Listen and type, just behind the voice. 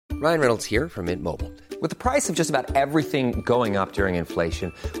Ryan Reynolds here from Mint Mobile. With the price of just about everything going up during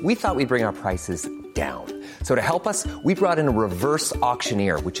inflation, we thought we'd bring our prices down. So to help us, we brought in a reverse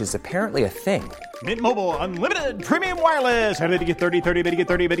auctioneer, which is apparently a thing. Mint Mobile Unlimited Premium Wireless. How to get 30, 30, bit to get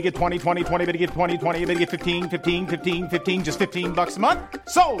 30, bit to get 20, 20, 20, bit to get 20, 20, bit to get 15, 15, 15, 15, just $15 a month?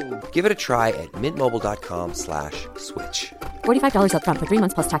 Sold! Give it a try at mintmobile.com/switch. $45 up front for 3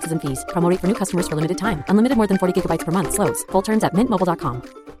 months plus taxes and fees. Promo rate for new customers for limited time. Unlimited more than 40 gigabytes per month. Slows full terms at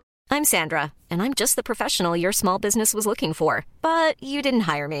mintmobile.com. I'm Sandra, and I'm just the professional your small business was looking for. But you didn't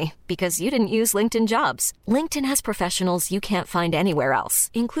hire me because you didn't use LinkedIn Jobs. LinkedIn has professionals you can't find anywhere else,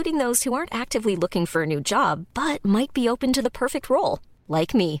 including those who aren't actively looking for a new job, but might be open to the perfect role,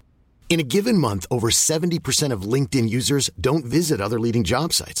 like me. In a given month, over 70% of LinkedIn users don't visit other leading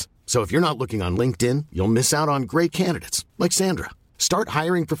job sites. So if you're not looking on LinkedIn, you'll miss out on great candidates like Sandra. Start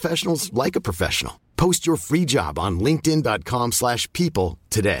hiring professionals like a professional. Post your free job on linkedin.com/people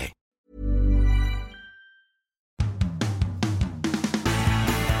today.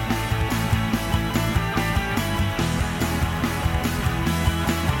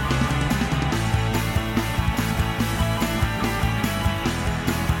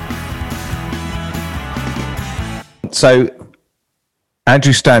 So,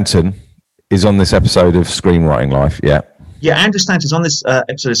 Andrew Stanton is on this episode of Screenwriting Life, yeah? Yeah, Andrew Stanton's on this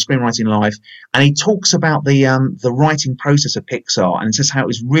episode of Screenwriting Live, and he talks about the writing process of Pixar, and says how it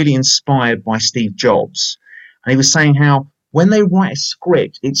was really inspired by Steve Jobs. And he was saying how when they write a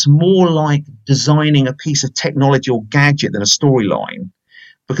script, it's more like designing a piece of technology or gadget than a storyline.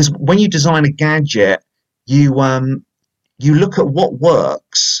 Because when you design a gadget, you look at what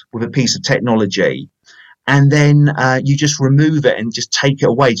works with a piece of technology, and then you just remove it and just take it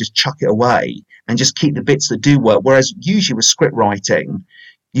away, just chuck it away, and just keep the bits that do work. Whereas usually with script writing,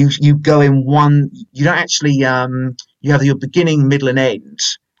 you go in one, you don't actually, you have your beginning, middle and end,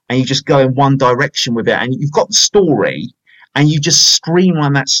 and you just go in one direction with it, and you've got the story, and you just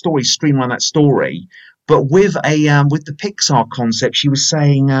streamline that story. But with the Pixar concept, she was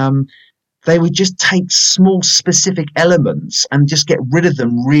saying they would just take small specific elements and just get rid of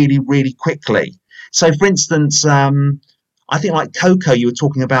them really, really quickly. So, for instance, I think like Coco, you were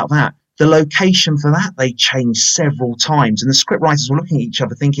talking about that. The location for that, they changed several times. And the script writers were looking at each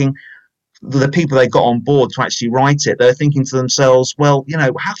other thinking, the people they got on board to actually write it, they're thinking to themselves, well,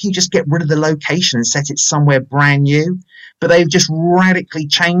 how can you just get rid of the location and set it somewhere brand new? But they've just radically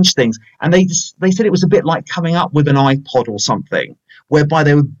changed things. And they said it was a bit like coming up with an iPod or something, whereby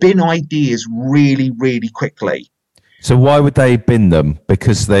they would bin ideas really, really quickly. So why would they bin them?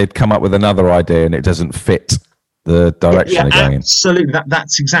 Because they'd come up with another idea and it doesn't fit the direction they're going in. Absolutely.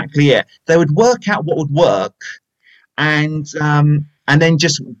 That's exactly it. They would work out what would work, and then they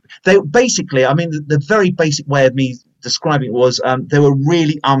basically, the very basic way of me describing it was they were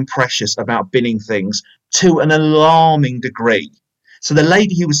really unprecious about binning things to an alarming degree. So the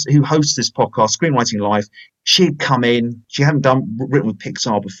lady who hosts this podcast, Screenwriting Life, she had come in. She hadn't written with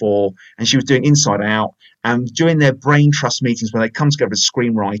Pixar before, and she was doing Inside Out. And during their brain trust meetings, when they come together as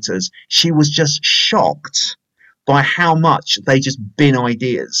screenwriters, she was just shocked by how much they just bin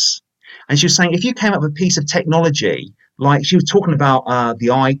ideas. And she was saying, if you came up with a piece of technology, like she was talking about the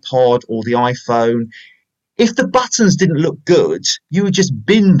iPod or the iPhone, if the buttons didn't look good, you would just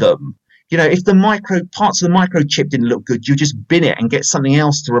bin them. If the parts of the microchip didn't look good, you just bin it and get something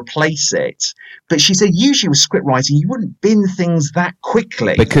else to replace it. But she said usually with script writing, you wouldn't bin things that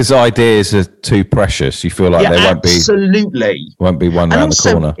quickly. Because ideas are too precious. You feel like they won't be one round the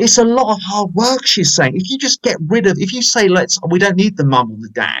corner. It's a lot of hard work, she's saying. If you just get rid of, if you say, we don't need the mum or the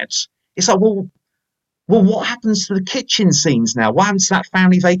dad, it's like, well, what happens to the kitchen scenes now? What happens to that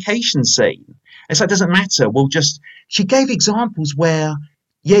family vacation scene? It's like, it doesn't matter. She gave examples where,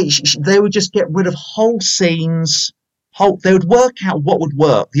 they would just get rid of whole scenes. They would work out what would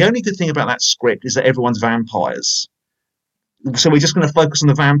work. The only good thing about that script is that everyone's vampires. So we're just going to focus on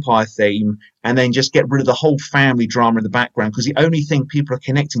the vampire theme and then just get rid of the whole family drama in the background, because the only thing people are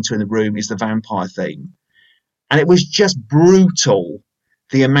connecting to in the room is the vampire theme. And it was just brutal,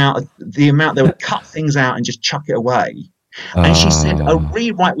 the amount they would cut things out and just chuck it away. And she said a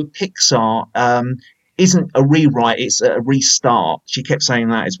rewrite with Pixar isn't a rewrite, it's a restart. She kept saying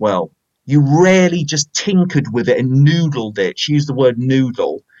that as well. You rarely just tinkered with it and noodled it. She used the word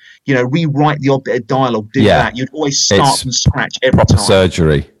noodle. Rewrite the odd bit of dialogue, do that. You'd always start from scratch every time. Proper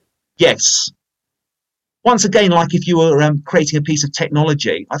surgery. Yes. Once again, like if you were creating a piece of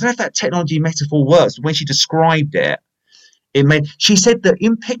technology, I don't know if that technology metaphor works, but when she described it, she said that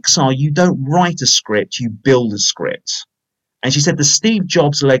in Pixar, you don't write a script, you build a script. And she said the Steve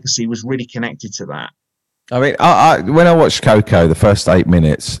Jobs legacy was really connected to that. I mean, when I watched Coco, the first 8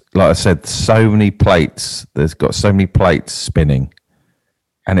 minutes, like I said, so many plates. There's got so many plates spinning,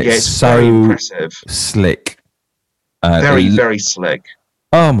 and it's so very impressive. Slick. Very slick.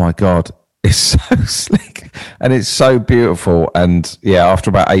 Oh my God, it's so slick, and it's so beautiful. And yeah, after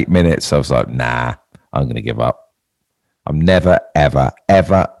about 8 minutes, I was like, nah, I'm going to give up. I'm never, ever,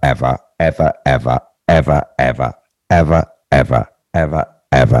 ever, ever, ever, ever, ever, ever, ever, ever,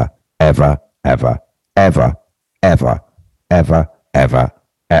 ever, ever, ever, ever, ever, ever, ever.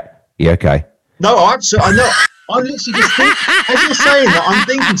 You okay? No, I know. I'm literally just thinking, as you're saying that, I'm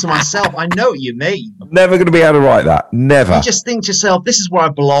thinking to myself, I know what you mean. I'm never going to be able to write that. Never. You just think to yourself, this is where I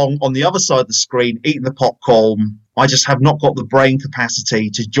belong, on the other side of the screen, eating the popcorn. I just have not got the brain capacity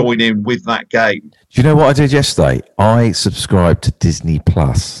to join in with that game. Do you know what I did yesterday? I subscribed to Disney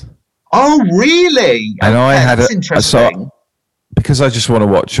Plus. Oh, really? And I had that's interesting. Because I just want to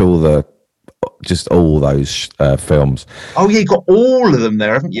watch all those films. Oh, yeah, you got all of them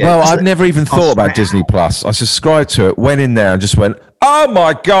there, haven't you? Well, I've never even thought about Disney Plus. I subscribed to it, went in there and just went, oh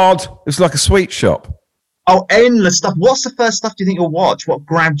my God, it's like a sweet shop. Oh, endless stuff. What's the first stuff do you think you'll watch? What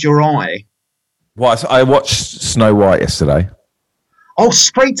grabbed your eye? Well, I watched Snow White yesterday. Oh,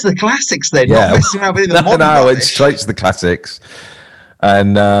 straight to the classics then. Yeah. Not messing around with the modern I went rubbish. straight to the classics.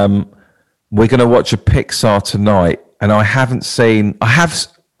 And we're going to watch a Pixar tonight. And I don't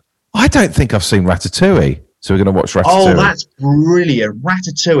think I've seen Ratatouille. So we're going to watch Ratatouille. Oh, that's brilliant.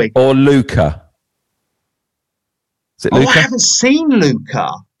 Ratatouille. Or Luca. Is it Luca? Oh, I haven't seen Luca.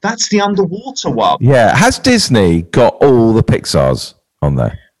 That's the underwater one. Yeah. Has Disney got all the Pixars on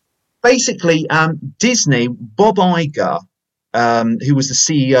there? Basically, Disney, Bob Iger, who was the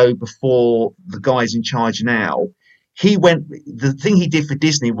CEO before the guys in charge now, the thing he did for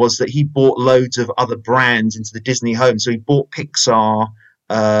Disney was that he bought loads of other brands into the Disney home. So he bought Pixar,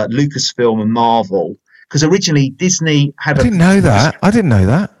 Lucasfilm and Marvel. Because originally Disney had I didn't know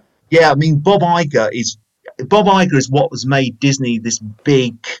that. Yeah, I mean, Bob Iger is what was made Disney this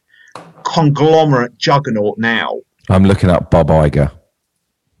big conglomerate juggernaut now. I'm looking up Bob Iger.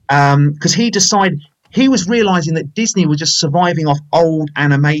 Because he was realizing that Disney were just surviving off old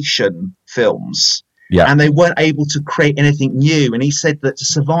animation films. Yeah. And they weren't able to create anything new. And he said that to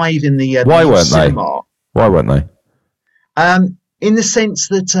survive in the Why weren't cinema, they? Why weren't they? In the sense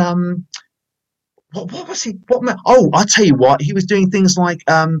that what was he? I'll tell you what. He was doing things like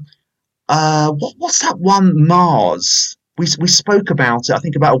what's that one, Mars? We spoke about it, I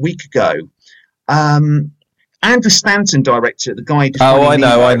think, about a week ago. Andrew Stanton directed it, the guy.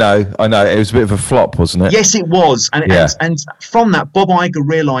 I know. It was a bit of a flop, wasn't it? Yes, it was. And from that, Bob Iger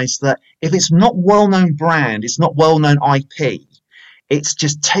realised that if it's not well-known brand, it's not well-known IP, it's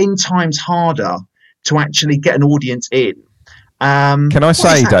just 10 times harder to actually get an audience in. Can I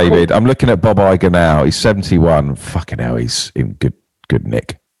say, David, called? I'm looking at Bob Iger now. He's 71. Fucking hell, he's in good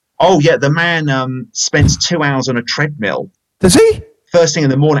nick. Oh, yeah, the man spends 2 hours on a treadmill. Does he? First thing in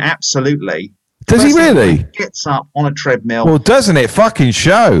the morning, absolutely. Does he really? He gets up on a treadmill. Well, doesn't it fucking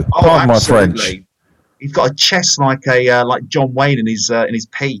show? Pardon my French. He's got a chest like John Wayne in his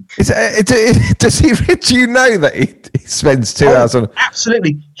peak. Does he? Do you know that he spends 2 hours on?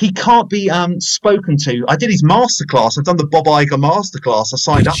 Absolutely, he can't be spoken to. I did his masterclass. I've done the Bob Iger masterclass. I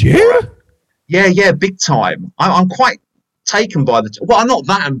signed up for it. Yeah, big time. I'm quite taken by I'm not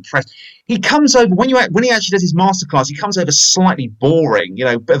that impressed. He comes over when he actually does his masterclass. He comes over slightly boring,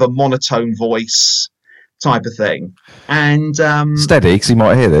 bit of a monotone voice type of thing, and steady because he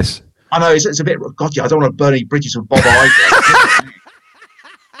might hear this. I know it's a bit. God, I don't want to burn any bridges with Bob Iger.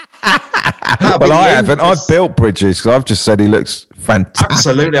 Well, I haven't. I've built bridges because I've just said he looks fantastic.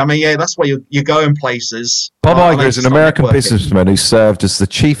 Absolutely. I mean, yeah, that's why you're going places. Bob Iger is an American businessman who served as the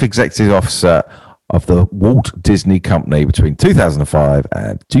chief executive officer of the Walt Disney Company between 2005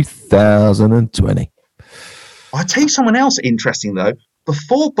 and 2020. I'll tell you someone else interesting, though.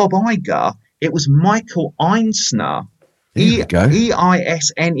 Before Bob Iger, it was Michael Eisner. Eisner.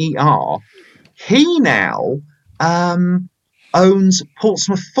 He now owns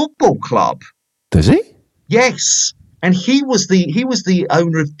Portsmouth Football Club. Does he? Yes. And he was the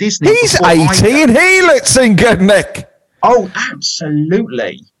owner of Disney. He's 80 and he looks in good nick. Oh,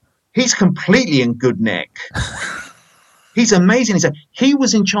 absolutely. He's completely in good nick. He's amazing. He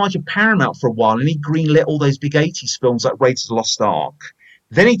was in charge of Paramount for a while, and he greenlit all those big 80s films like Raiders of the Lost Ark.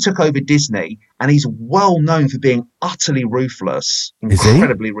 Then he took over Disney, and he's well known for being utterly ruthless.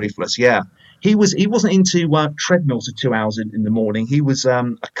 Incredibly ruthless, yeah. He wasn't into treadmills for 2 hours in the morning. He was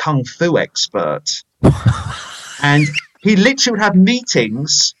a kung fu expert. And He literally would have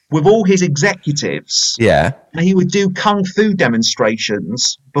meetings with all his executives. Yeah. And he would do kung fu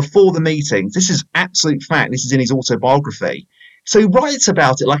demonstrations before the meetings. This is absolute fact. This is in his autobiography. So he writes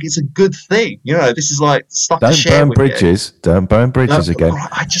about it like it's a good thing. You know, this is like stuff to share Don't with burn bridges. you. Don't burn bridges again.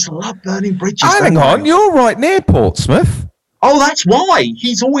 I just love burning bridges. Hang on, you're right near Portsmouth. Oh, that's why.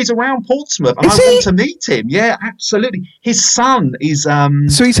 He's always around Portsmouth. And Is I he? want to meet him. Yeah, absolutely. His son is...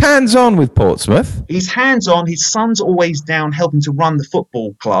 So he's hands-on with Portsmouth? He's hands-on. His son's always down helping to run the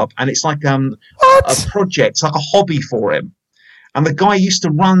football club. And it's like a project. It's like a hobby for him. And the guy used to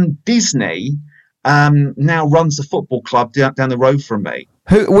run Disney, now runs the football club down the road from me.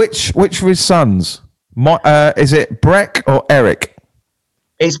 Which of his sons? Is it Breck or Eric?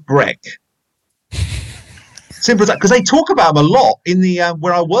 It's Breck. Simple as that, because they talk about him a lot in the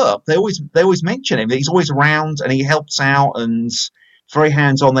where I work. They always mention him. He's always around and he helps out and very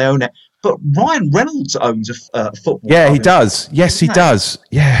hands on. They own it. But Ryan Reynolds owns a football. Yeah, he does. Yes, he does.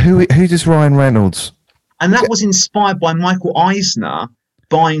 Yeah, who does Ryan Reynolds? And that was inspired by Michael Eisner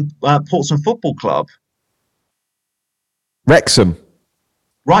buying Portsmouth Football Club. Wrexham.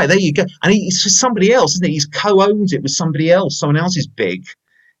 Right, there you go. And he's for somebody else, isn't he? He's co-owns it with somebody else. Someone else is big.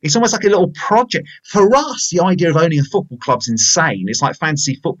 It's almost like a little project. For us, the idea of owning a football club's insane. It's like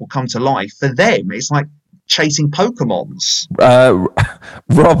fantasy football come to life. For them, it's like chasing Pokemons.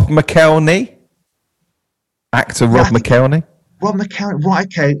 Rob McElhenney? Actor Rob McElhenney? Rob McElhenney, right,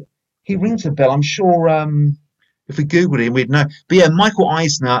 okay. He rings a bell. I'm sure if we Googled him, we'd know. But yeah, Michael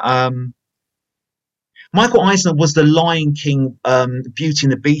Eisner was the Lion King, Beauty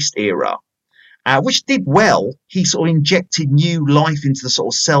and the Beast era. Which did well. He sort of injected new life into the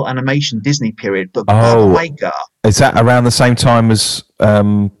sort of cell animation Disney period. But Bob Iger, is that around the same time as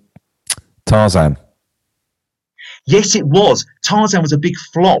Tarzan? Yes, it was. Tarzan was a big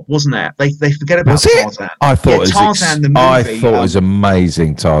flop, wasn't it? They forget about Tarzan. I thought it was Tarzan the movie. I thought it was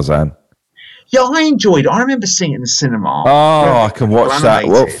amazing, Tarzan. Yeah, I enjoyed it. I remember seeing it in the cinema. Oh, I can watch that.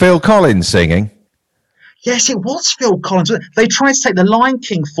 Well, Phil Collins singing. Yes, it was Phil Collins. They tried to take the Lion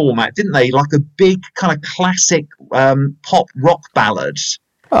King format, didn't they? Like a big kind of classic pop rock ballad.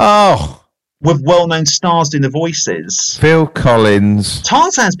 Oh. With well-known stars doing the voices. Phil Collins.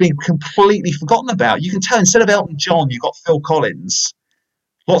 Tarzan's been completely forgotten about. You can tell instead of Elton John, you've got Phil Collins.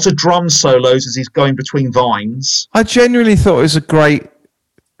 Lots of drum solos as he's going between vines. I genuinely thought it was a great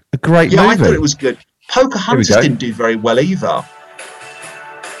movie. Yeah, I thought it was good. Pocahontas didn't do very well either.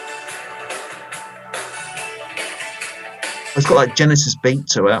 It's got like Genesis beat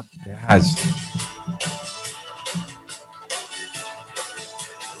to it. It has.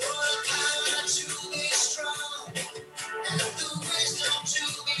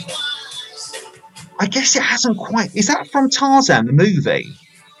 I guess it hasn't quite... Is that from Tarzan, the movie?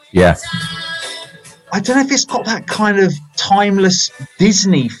 Yeah. I don't know if it's got that kind of timeless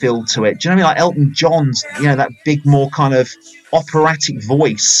Disney feel to it. Do you know what I mean? Like Elton John's, that big, more kind of operatic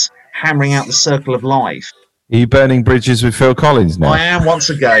voice hammering out the circle of life. Are you burning bridges with Phil Collins now? I am once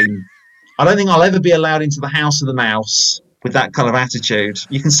again. I don't think I'll ever be allowed into the House of the Mouse with that kind of attitude.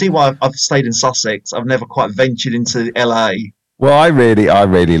 You can see why I've stayed in Sussex. I've never quite ventured into LA. Well, I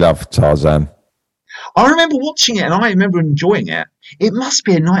really love Tarzan. I remember watching it and I remember enjoying it. It must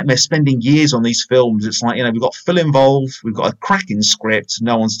be a nightmare spending years on these films. It's like, we've got Phil involved, we've got a cracking script,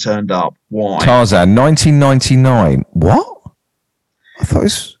 no one's turned up. Why? Tarzan, 1999. What?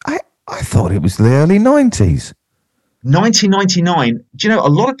 I thought it was the early 90s. 1999. Do you know, a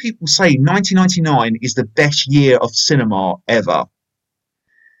lot of people say 1999 is the best year of cinema ever.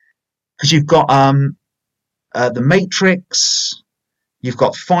 Because you've got The Matrix, you've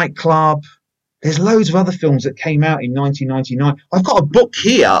got Fight Club. There's loads of other films that came out in 1999. I've got a book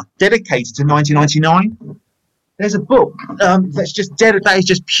here dedicated to 1999. There's a book that is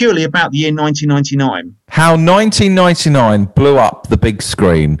just purely about the year 1999. How 1999 blew up the big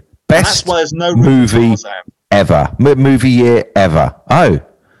screen. Best That's why there's no movie ever. Movie year ever. Oh.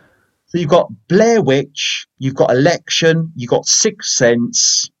 So you've got Blair Witch, you've got Election, you've got Sixth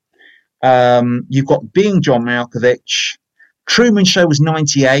Sense, you've got Being John Malkovich. Truman Show was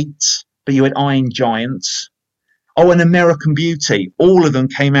 98, but you had Iron Giant. Oh, and American Beauty. All of them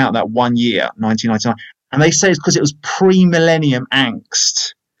came out that one year, 1999. And they say it's because it was pre-millennium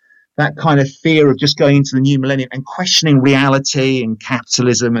angst. That kind of fear of just going into the new millennium and questioning reality and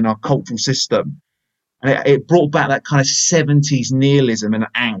capitalism and our cultural system. And it brought back that kind of 70s nihilism and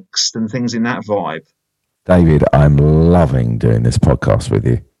angst and things in that vibe. David, I'm loving doing this podcast with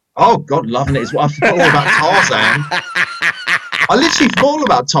you. Oh, God, loving it. I forgot all about Tarzan. I literally forgot all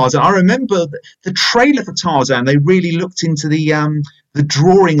about Tarzan. I remember the trailer for Tarzan. They really looked into the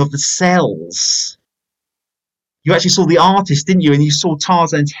drawing of the cells. you actually saw the artist, didn't you? And you saw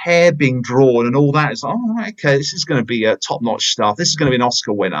Tarzan's hair being drawn and all that. It's like, oh, okay, this is going to be top-notch stuff. This is going to be an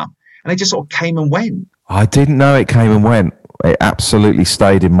Oscar winner. And it just sort of came and went. I didn't know it came and went. It absolutely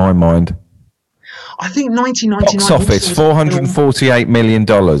stayed in my mind. I think 1999... Box office, $448 million.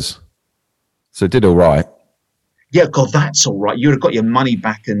 So it did all right. Yeah, God, that's all right. You would have got your money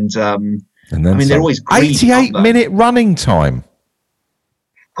back and then they're always greedy. 88-minute running time.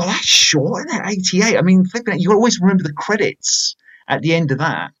 God, that's short, isn't it? 88. I mean, you always remember the credits at the end of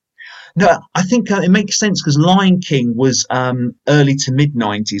that. No, I think it makes sense because Lion King was early to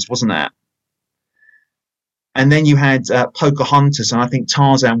mid-90s, wasn't that? And then you had Pocahontas, and I think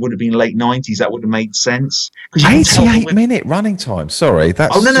Tarzan would have been late 90s. That would have made sense. 88-minute running time. Sorry.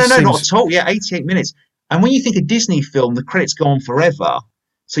 That's no, not at all. Yeah, 88 minutes. And when you think a Disney film, the credits go on forever.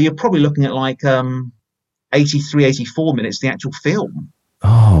 So you're probably looking at like 83, 84 minutes, the actual film.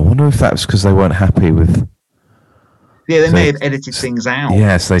 Oh, I wonder if that was because they weren't happy with... Yeah, they may have edited things out.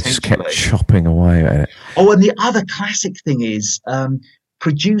 Yes, they just kept chopping away at it. Oh, and the other classic thing is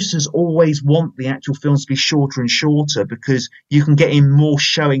producers always want the actual films to be shorter and shorter because you can get in more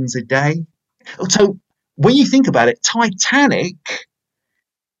showings a day. So when you think about it, Titanic...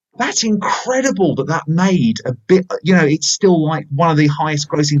 That's incredible that made a bit, it's still like one of the highest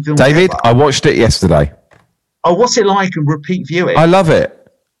grossing films David, ever. I watched it yesterday. Oh, what's it like and repeat viewing? I love it.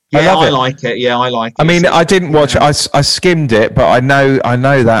 Yeah, I like it. Yeah, I like it. I mean, I didn't watch it. I skimmed it, but I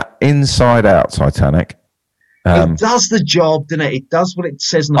know that inside out Titanic. It does the job, doesn't it? It does what it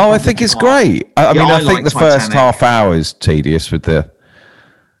says. I think it's great. I think the first half hour is tedious with the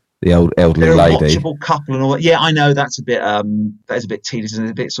elderly They're lady. A watchable couple and all that. Yeah, I know that's a bit tedious and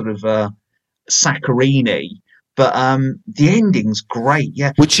a bit sort of saccharine. But the ending's great.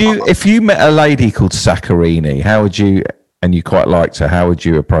 Yeah. Would you, if you met a lady called Saccharini, how would you, and you quite liked her, how would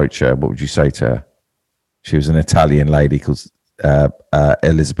you approach her? What would you say to her? She was an Italian lady called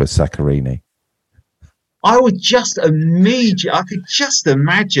Elizabeth Saccharini. I could just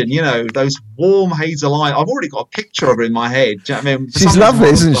imagine, those warm hazel eyes. I've already got a picture of her in my head. Do you know what I mean? She's lovely,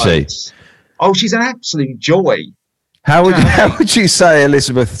 isn't she? Oh, she's an absolute joy. How would you say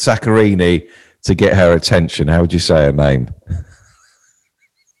Elizabeth Saccharini to get her attention? How would you say her name?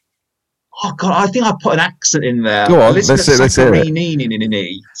 Oh God, I think I put an accent in there. Go on, Elizabeth let's hear it.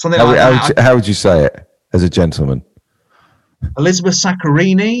 Something like that. How would you say it as a gentleman? Elizabeth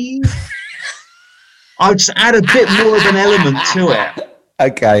Saccharini. I would just add a bit more of an element to it.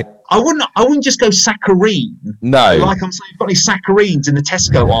 Okay. I wouldn't just go saccharine. No. Like I'm saying, you've got any sacharines in the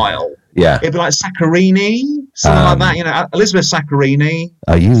Tesco aisle? Yeah. It'd be like Saccharini, something like that. Elizabeth Saccharini.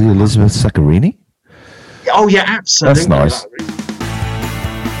 Are you Elizabeth Saccharini? Oh yeah, absolutely. That's nice.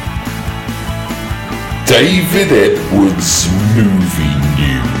 David Edwards Movie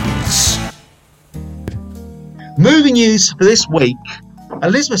News. Movie news for this week.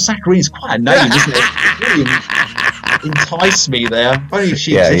 Elizabeth Saccharini is quite a name, isn't it? It really enticed me there. If only if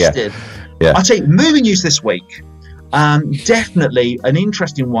she existed. Yeah. I'll tell you, movie news this week. Definitely an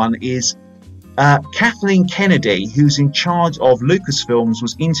interesting one is Kathleen Kennedy, who's in charge of Lucasfilms,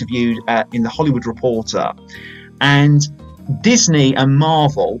 was interviewed in the Hollywood Reporter. And Disney and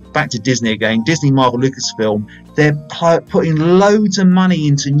Marvel, back to Disney again, Disney, Marvel, Lucasfilm, they're putting loads of money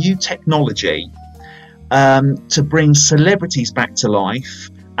into new technology to bring celebrities back to life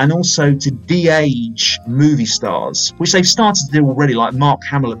and also to de-age movie stars, which they've started to do already. Like Mark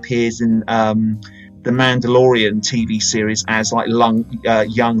Hamill appears in the Mandalorian TV series as like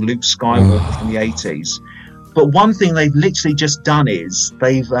young Luke Skywalker from the 80s. But one thing they've literally just done is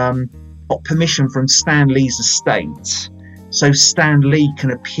they've got permission from Stan Lee's estate. So Stan Lee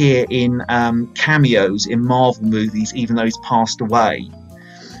can appear in cameos in Marvel movies, even though he's passed away.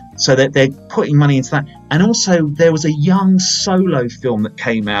 So that they're putting money into that. And also there was a young Solo film that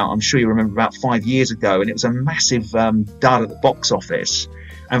came out, I'm sure you remember, about 5 years ago, and it was a massive dud at the box office.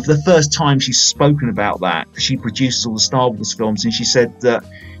 And for the first time she's spoken about that, because she produces all the Star Wars films, and she said that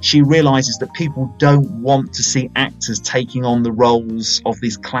she realises that people don't want to see actors taking on the roles of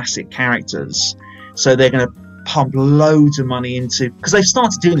these classic characters. So they're going to pump loads of money into, because they've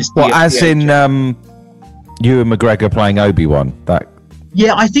started doing this. Well, as in Ewan McGregor playing Obi-Wan, that...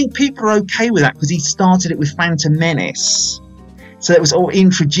 Yeah, I think people are okay with that because he started it with Phantom Menace. So it was all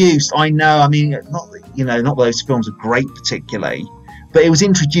introduced. I know, I mean, not those films are great particularly, but it was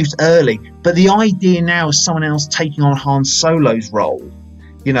introduced early. But the idea now is someone else taking on Han Solo's role,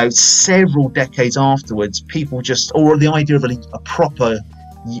 several decades afterwards, people just, or the idea of a proper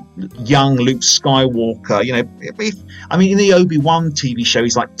young Luke Skywalker, in the Obi-Wan TV show,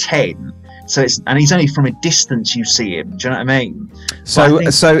 he's like 10. So and he's only from a distance you see him. Do you know what I mean? So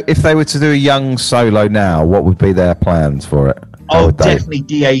if they were to do a young Solo now, what would be their plans for it? Definitely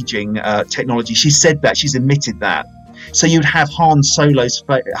de-aging technology. She said that. She's admitted that. So you'd have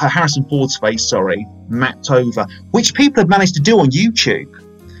Harrison Ford's face, mapped over, which people have managed to do on YouTube.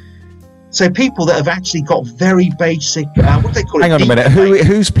 So people that have actually got very basic, what do they call it? Hang on a minute.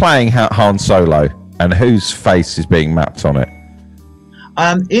 Who's playing Han Solo, and whose face is being mapped on it?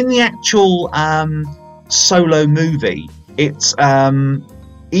 In the actual Solo movie, it's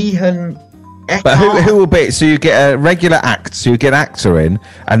Ian. But who will be? So you get a regular you get an actor in,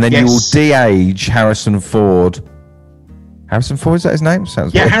 and then you will de-age Harrison Ford. Harrison Ford, is that his name?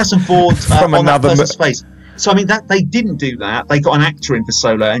 Sounds weird. Harrison Ford from on another that person's face. So I mean, that they didn't do that. They got an actor in for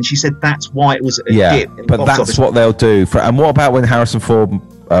Solo, and she said that's why it was a dip. But that's what they'll do. And what about when Harrison Ford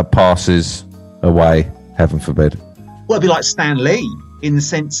passes away? Heaven forbid. Well, it'd be like Stan Lee, in the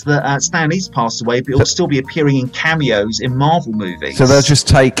sense that Stan Lee's passed away, but he'll still be appearing in cameos in Marvel movies. So they'll just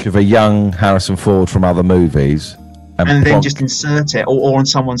take a young Harrison Ford from other movies and then just insert it or on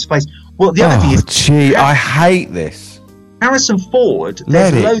someone's face. Well, the other thing is... Gee, I hate this. Harrison Ford,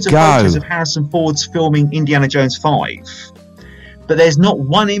 there's loads of photos of Harrison Ford's filming Indiana Jones 5. But there's not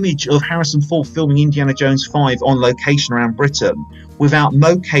one image of Harrison Ford filming Indiana Jones 5 on location around Britain without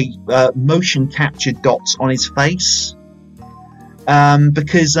motion captured dots on his face.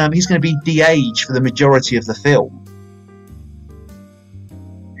 Because he's going to be de-aged for the majority of the film.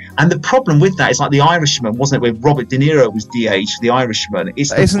 And the problem with that is like The Irishman, wasn't it, where Robert De Niro was de-aged for The Irishman?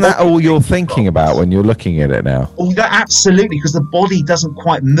 Isn't that all you're thinking about when you're looking at it now? Oh, absolutely, because the body doesn't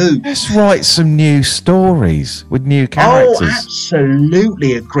quite move. Let's write some new stories with new characters. Oh,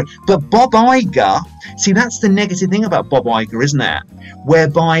 absolutely agree. But Bob Iger, see, that's the negative thing about Bob Iger, isn't it?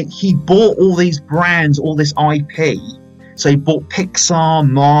 Whereby he bought all these brands, all this IP. So he bought Pixar,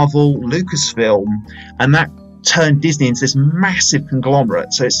 Marvel, Lucasfilm, and that turned Disney into this massive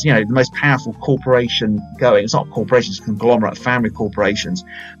conglomerate. So it's, the most powerful corporation going. It's not a corporation, it's a conglomerate, family corporations.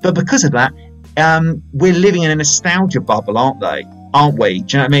 But because of that, we're living in a nostalgia bubble, aren't we?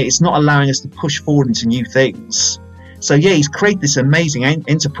 Do you know what I mean? It's not allowing us to push forward into new things. So yeah, he's created this amazing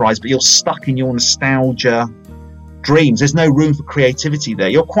enterprise, but you're stuck in your nostalgia dreams. There's no room for creativity there.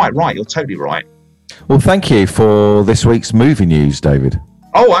 You're quite right. You're totally right. Well, thank you for this week's movie news, David.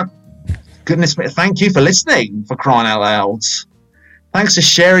 Oh, goodness me. Thank you for listening, for crying out loud. Thanks for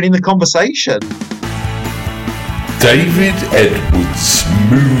sharing in the conversation. David Edwards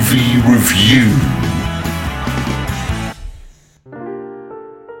Movie Review.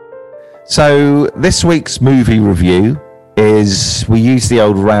 So this week's movie review is, we used the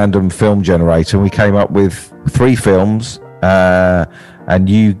old random film generator and we came up with 3 films, and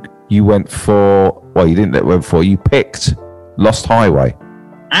you went for, well, you didn't went for, you picked Lost Highway.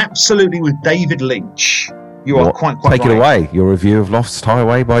 Absolutely, with David Lynch. You are quite Take right. it away, your review of Lost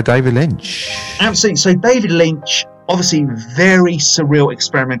Highway by David Lynch. Absolutely. So David Lynch, obviously very surreal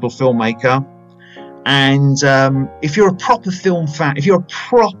experimental filmmaker. And if you're a proper film fan, if you're a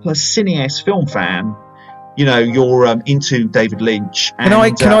proper cineast film fan, you're into David Lynch.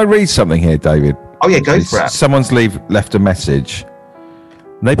 And, can I read something here, David? Oh yeah, go for it. Someone's left a message.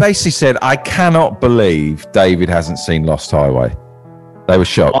 They basically said, I cannot believe David hasn't seen Lost Highway. They were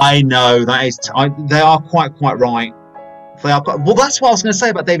shocked. I know, that is. They are quite right. They are. Well, that's what I was going to say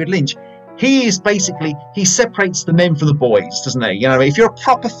about David Lynch. He is basically, he separates the men from the boys, doesn't he? If you're a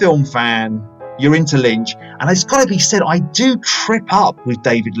proper film fan, you're into Lynch. And it's got to be said, I do trip up with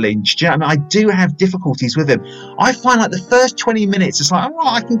David Lynch. Do you know what I mean? I do have difficulties with him. I find like the first 20 minutes, it's like, all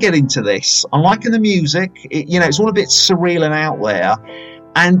right, I can get into this. I'm liking the music. It's all a bit surreal and out there.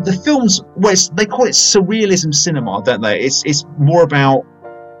 And the films, they call it surrealism cinema, don't they? It's more about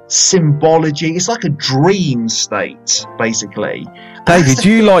symbology. It's like a dream state, basically. David,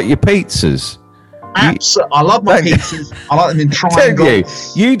 do you like your pizzas? Absolutely. I love my pizzas. I like them in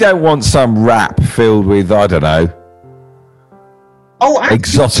triangles. You don't want some wrap filled with, I don't know,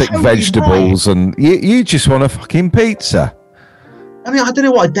 exotic totally vegetables, right. And you just want a fucking pizza. I mean, I don't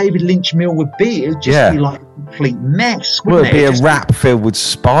know what a David Lynch meal would be. It would just be like a complete mess, wouldn't it? It'd be a wrap filled with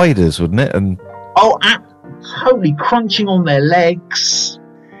spiders, wouldn't it? And totally crunching on their legs.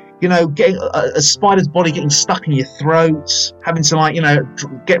 Getting a spider's body getting stuck in your throat, having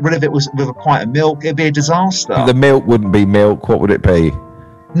to get rid of it with a pint of milk. It'd be a disaster. The milk wouldn't be milk. What would it be?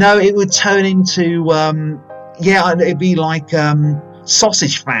 No, it would turn into it'd be like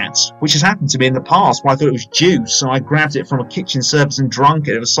sausage fat, which has happened to me in the past where I thought it was juice, so I grabbed it from a kitchen service and drunk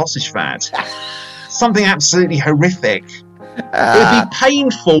it. It was sausage fat. Something absolutely horrific. It would be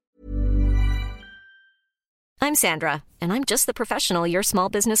painful. I'm Sandra, and I'm just the professional your small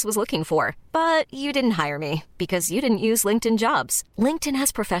business was looking for. But you didn't hire me because you didn't use LinkedIn Jobs. LinkedIn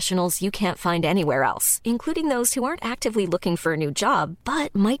has professionals you can't find anywhere else, including those who aren't actively looking for a new job,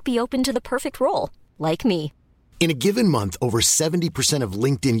 but might be open to the perfect role, like me. In a given month, over 70% of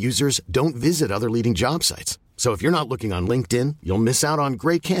LinkedIn users don't visit other leading job sites. So if you're not looking on LinkedIn, you'll miss out on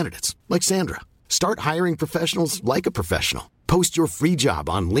great candidates like Sandra. Start hiring professionals like a professional. Post your free job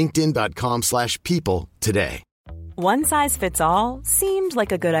on linkedin.com/people today. One size fits all seemed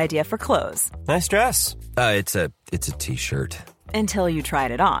like a good idea for clothes. Nice dress. It's a t-shirt. Until you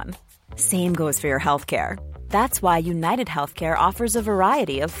tried it on. Same goes for your healthcare. That's why United Healthcare offers a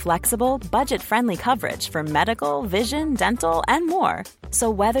variety of flexible, budget-friendly coverage for medical, vision, dental, and more. So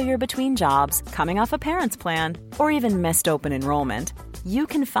whether you're between jobs, coming off a parent's plan, or even missed open enrollment, you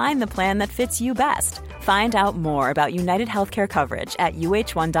can find the plan that fits you best. Find out more about United Healthcare coverage at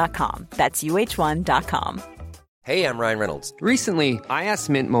uh1.com. That's uh1.com. Hey, I'm Ryan Reynolds. Recently, I asked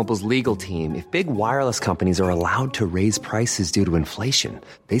Mint Mobile's legal team if big wireless companies are allowed to raise prices due to inflation.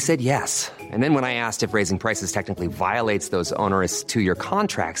 They said yes. And then when I asked if raising prices technically violates those onerous two-year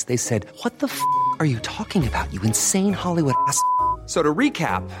contracts, they said, "What the f*** are you talking about, you insane Hollywood ass?" So to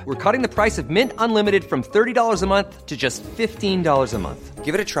recap, we're cutting the price of Mint Unlimited from $30 a month to just $15 a month.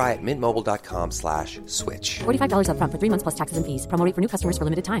 Give it a try at mintmobile.com/switch. $45 up front for 3 months plus taxes and fees. Promo rate for new customers for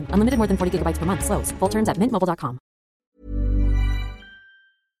limited time. Unlimited more than 40 gigabytes per month. Slows full terms at mintmobile.com.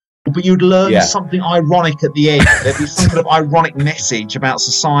 But you'd learn something ironic at the end. There'd be some kind of ironic message about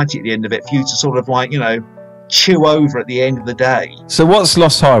society at the end of it for you to sort of like, chew over at the end of the day. So what's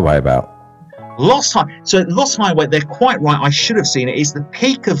Lost Highway about? Lost Highway, they're quite right. I should have seen it. It's the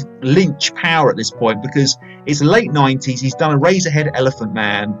peak of Lynch power at this point because it's late 90s. He's done a Razorhead, Elephant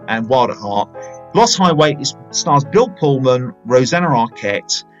Man, and Wild at Heart. Lost Highway stars Bill Pullman, Rosanna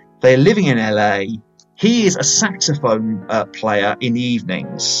Arquette. They're living in LA. He is a saxophone player in the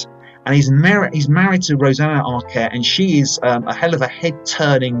evenings, and he's married to Rosanna Arquette, and she is a hell of a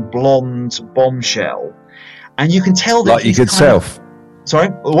head-turning blonde bombshell. And you can tell that like your good self. Sorry,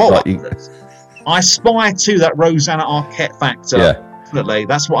 what? I aspire to that Rosanna Arquette factor. Yeah. Definitely.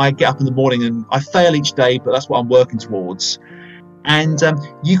 That's what I get up in the morning, and I fail each day, but that's what I'm working towards. And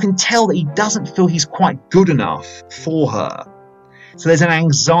you can tell that he doesn't feel he's quite good enough for her. So there's an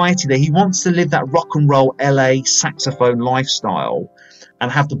anxiety there. He wants to live that rock and roll LA saxophone lifestyle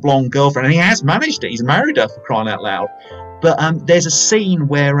and have the blonde girlfriend. And he has managed it. He's married her, for crying out loud. But there's a scene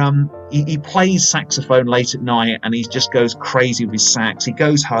where he plays saxophone late at night and he just goes crazy with his sax. He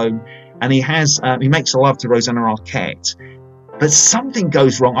goes home and he makes love to Rosanna Arquette. But something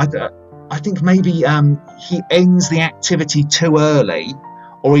goes wrong. I think maybe he ends the activity too early,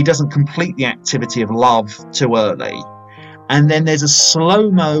 or he doesn't complete the activity of love too early. And then there's a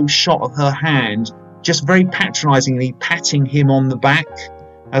slow-mo shot of her hand, just very patronizingly patting him on the back,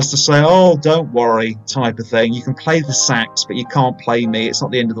 as to say, "Oh, don't worry," type of thing. "You can play the sax, but you can't play me. It's not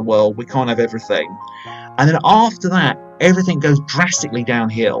the end of the world. We can't have everything." And then after that, everything goes drastically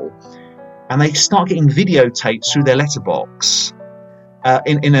downhill. And they start getting videotapes through their letterbox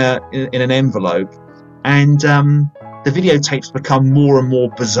in an envelope. And the videotapes become more and more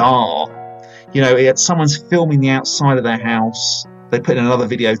bizarre. Someone's filming the outside of their house. They put in another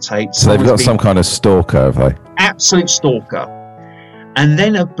videotape. So they've got some kind of stalker, have they? Absolute stalker. And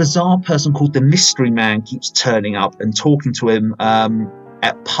then a bizarre person called the Mystery Man keeps turning up and talking to him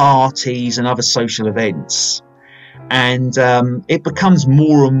at parties and other social events. And it becomes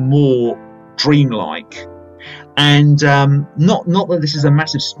more and more dreamlike. And not that this is a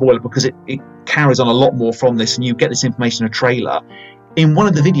massive spoiler, because it carries on a lot more from this, and you get this information in a trailer. In one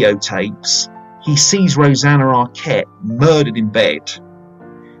of the videotapes, he sees Rosanna Arquette murdered in bed.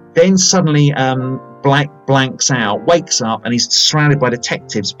 Then suddenly blanks out, wakes up, and he's surrounded by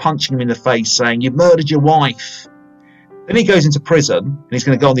detectives punching him in the face, saying, "You've murdered your wife." Then he goes into prison, and he's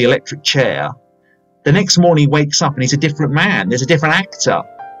going to go on the electric chair. The next morning he wakes up, and he's a different man. There's a different actor.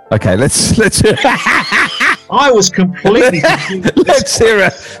 Okay, let's I was completely confused.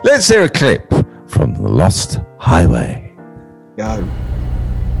 Let's hear a clip from The Lost Highway. Go.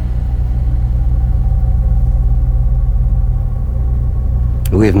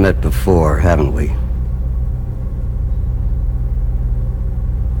 We've met before, haven't we?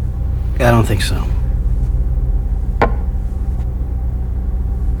 I don't think so.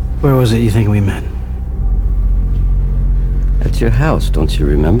 Where was it you think we met? At your house, don't you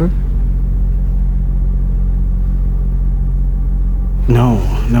remember? No,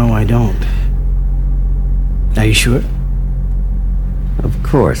 I don't. Are you sure? Of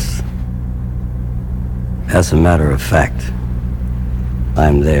course. As a matter of fact,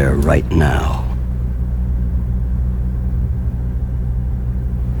 I'm there right now.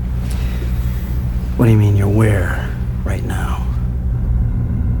 What do you mean you're where right now?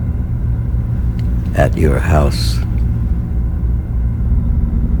 At your house.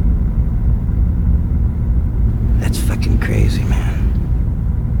 That's fucking crazy,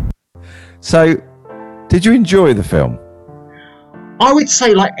 man. So, did you enjoy the film? I would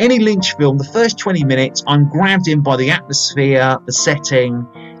say, like any Lynch film, the first 20 minutes, I'm grabbed in by the atmosphere, the setting,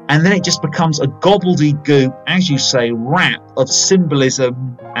 and then it just becomes a gobbledygook, as you say, wrap of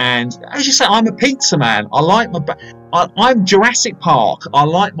symbolism. And as you say, I'm a pizza man. I like I'm Jurassic Park. I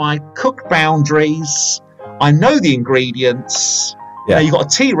like my cooked boundaries. I know the ingredients. Yeah. You've got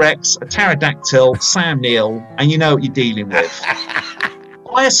a T-Rex, a pterodactyl, Sam Neill, and you know what you're dealing with.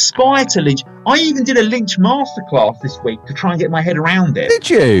 I aspire to Lynch. I even did a Lynch masterclass this week to try and get my head around it. Did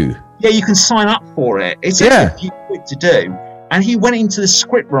you? Yeah, you can sign up for it. It's actually a few quid to do. And he went into the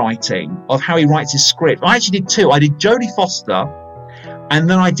script writing of how he writes his script. I actually did two. I did Jodie Foster, and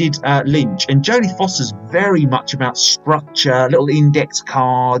then I did Lynch. And Jodie Foster's very much about structure, little index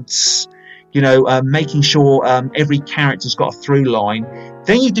cards, making sure every character's got a through line.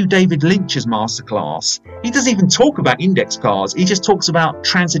 Then you do David Lynch's masterclass. He doesn't even talk about index cards. He just talks about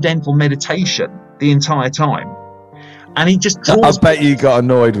transcendental meditation the entire time. And he just draws... I bet you got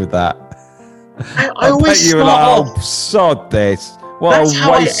annoyed with that. I always bet you were like, sod this. What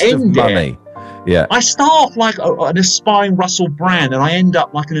a waste of money. Yeah. I start off like an aspiring Russell Brand, and I end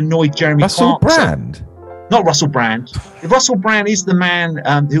up like an annoyed Jeremy Russell Clarkson. Brand? Not Russell Brand. Russell Brand is the man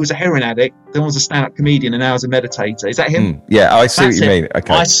who was a heroin addict, then was a stand-up comedian, and now is a meditator. Is that him? Yeah, I see what you mean.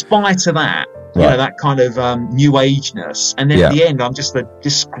 Okay. I aspire to that. Right. That kind of new ageness. And then at the end, I'm just a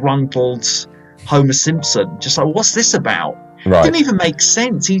disgruntled Homer Simpson. Just like, what's this about? Right. It didn't even make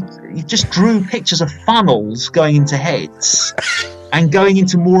sense. He just drew pictures of funnels going into heads and going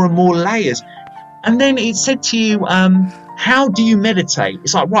into more and more layers. And then it said to you, how do you meditate?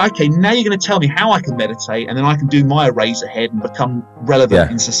 It's like, right, okay, now you're going to tell me how I can meditate, and then I can do my Eraserhead and become relevant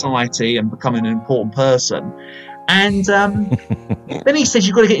in society and become an important person. And then he says,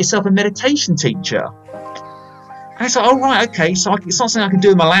 you've got to get yourself a meditation teacher. And it's like, oh, right, okay, so it's not something I can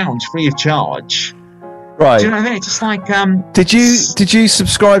do in my lounge free of charge. Right. Do you know what I mean? It's just like... Did you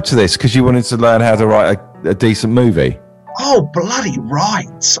subscribe to this because you wanted to learn how to write a decent movie? Oh, bloody right.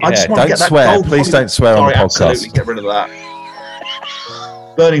 Yeah, I just want to get that swear. gold Please don't swear on the podcast. Absolutely, get rid of that.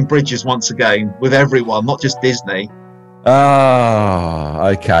 Burning bridges once again with everyone, not just Disney. Ah,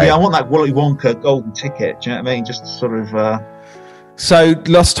 okay. Yeah, I want that Willy Wonka golden ticket. Do you know what I mean? Just sort of... So,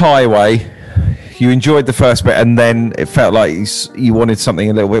 Lost Highway, you enjoyed the first bit, and then it felt like you wanted something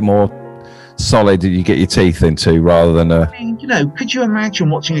a little bit more solid that you get your teeth into rather than a... I mean, could you imagine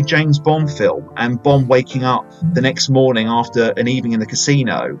watching a James Bond film and Bond waking up the next morning after an evening in the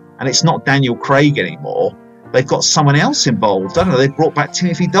casino, and it's not Daniel Craig anymore? They've got someone else involved. I don't know, they've brought back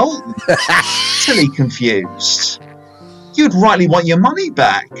Timothy Dalton. Utterly confused. You'd rightly want your money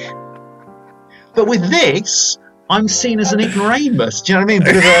back. But with this, I'm seen as an ignoramus. Do you know what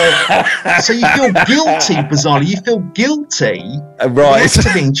I mean? So you feel guilty, bizarrely. You feel guilty. Right.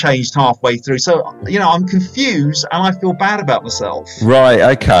 For being changed halfway through. So, I'm confused and I feel bad about myself. Right,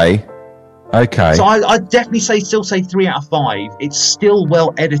 okay. Okay. So I'd definitely still say 3 out of 5. It's still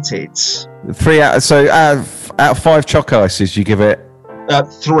well edited. 3 out of 5 choc ices, you give it?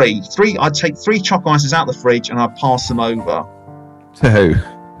 3. I'd take 3 choc ices out of the fridge and I'd pass them over. To who?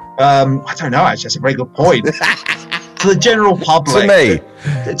 I don't know, actually. That's a very good point. To the general public.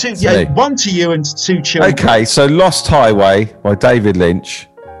 To me. 1 to you and 2 children. Okay, so Lost Highway by David Lynch.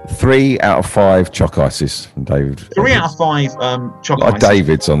 3 out of 5 choc ices from David. 3 out of 5 choc ices. A lot of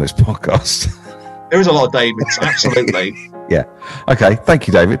Davids on this podcast. There is a lot of Davids, absolutely. Yeah. Okay, thank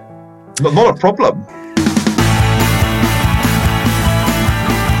you, David. But not a problem.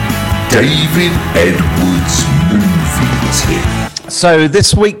 David Edwards movie tip. So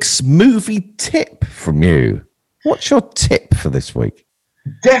this week's movie tip from you. What's your tip for this week?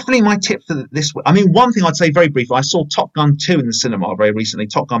 Definitely my tip for this week. I mean, one thing I'd say very briefly, I saw Top Gun 2 in the cinema very recently,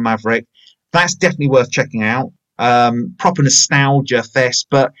 Top Gun Maverick. That's definitely worth checking out. Proper nostalgia fest,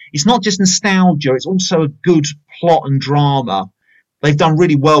 but it's not just nostalgia, it's also a good plot and drama. They've done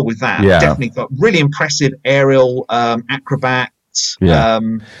really well with that. Yeah. Definitely got really impressive aerial acrobats,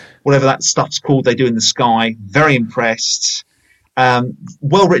 whatever that stuff's called they do in the sky. Very impressed.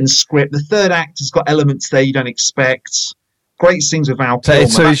 Well-written script. The third act has got elements there you don't expect. Great scenes with Val Kilmer.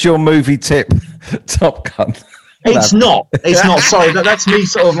 So is your movie tip Top Gun? It's not. Sorry, that's me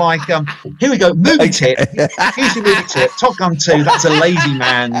sort of like, here we go, movie tip. Here's your movie tip. Top Gun 2, that's a lazy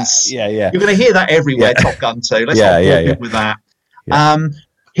man's. Yeah. You're going to hear that everywhere, Top Gun 2. Let's not go good with that. Yeah.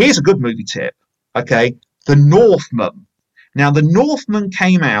 Here's a good movie tip, okay? The Northman. Now, The Northman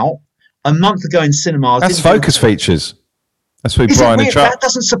came out a month ago in cinemas. That's Focus Features. That's who Is Brian it and weird? Charles. That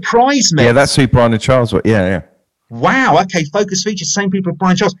doesn't surprise me. Yeah, that's who Brian and Charles were. Yeah. Wow. Okay, Focus Features, same people as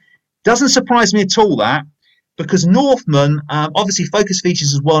Brian Charles. Doesn't surprise me at all, that, because Northman, obviously Focus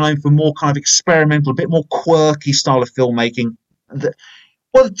Features is well known for more kind of experimental, a bit more quirky style of filmmaking.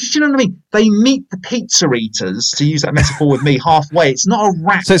 Well, do you know what I mean? They meet the pizza eaters, to use that metaphor with me, halfway. It's not a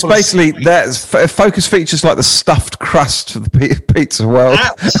rat. So it's basically that's Focus Features like the stuffed crust of the pizza world.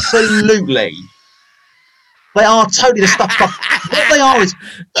 Absolutely. They are totally the stuff. What they are is,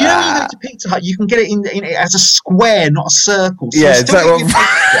 do you know when you go to Pizza Hut, you can get it in as a square, not a circle. So yeah,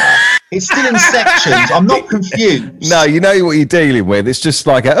 it's still in sections. I'm not confused. No, you know what you're dealing with. It's just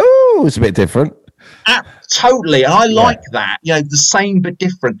like, it's a bit different. Totally, and I like that. You know, the same but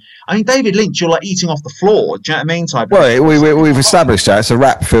different. I mean, David Lynch, you're like eating off the floor. Do you know what I mean? We've established that it's a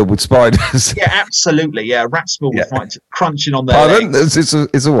wrap filled with spiders. Yeah, absolutely. Yeah, a wrap filled with crunching on their legs. It's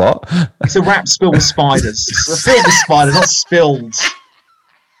a what? It's a wrap filled with spiders. It's filled with spiders, not spilled.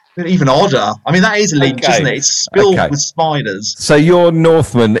 Even odder. I mean, that is Lynch, isn't it? It's spilled with spiders. So your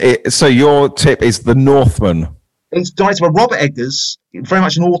Northman. So your tip is the Northman. It's directed by Robert Eggers, very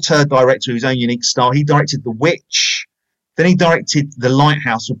much an auteur director of his own unique style. He directed The Witch, then he directed The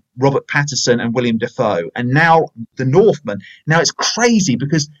Lighthouse with Robert Pattinson and William Dafoe, and now The Northman. Now it's crazy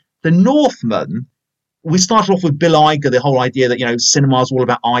because The Northman, we started off with Bill Iger, the whole idea that, you know, cinema is all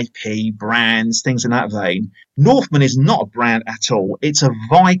about IP, brands, things in that vein. Northman is not a brand at all. It's a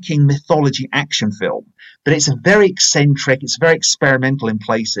Viking mythology action film, but it's a very eccentric, it's very experimental in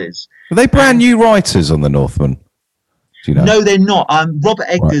places. Are they brand new writers on The Northman? Do you know? No, they're not. Robert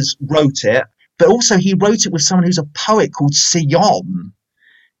Eggers wrote it, but also he wrote it with someone who's a poet called Sion.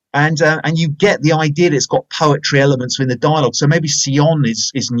 And you get the idea that it's got poetry elements in the dialogue. So maybe Sion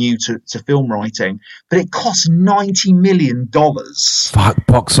is new to film writing, but it costs $90 million. Fuck,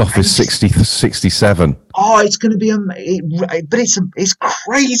 box office 67. Oh, it's going to be but it's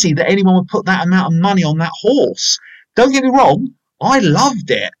crazy that anyone would put that amount of money on that horse. Don't get me wrong, I loved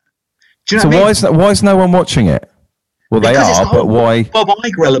it. Do you know what I mean? Why is no one watching it? Well, they are, but why? Bob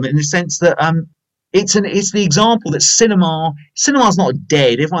Iger element in the sense that it's the example that cinema's not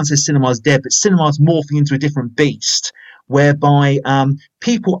dead. Everyone says cinema's dead, but cinema's morphing into a different beast, whereby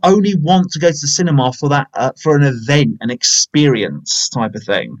people only want to go to the cinema for that for an event, an experience type of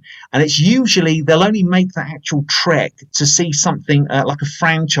thing, and it's usually they'll only make that actual trek to see something like a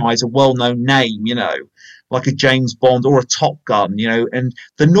franchise, a well-known name, you know, like a James Bond or a Top Gun, you know. And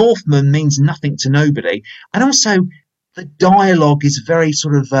The Northman means nothing to nobody, and also the dialogue is very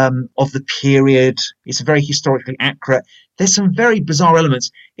sort of the period. It's very historically accurate. There's some very bizarre elements.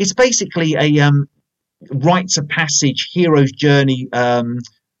 It's basically a rites of passage, hero's journey,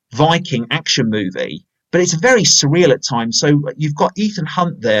 Viking action movie, but it's very surreal at times. So you've got Ethan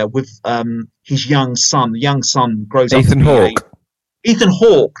Hunt there with his young son. The young son grows up. Ethan Hawke. Ethan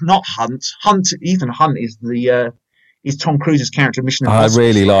Hawke, not Hunt. Ethan Hunt is is Tom Cruise's character in Mission Impossible. I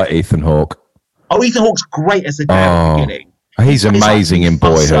really like Ethan Hawke. Oh, Ethan Hawke's great as the dad at the beginning. He's amazing in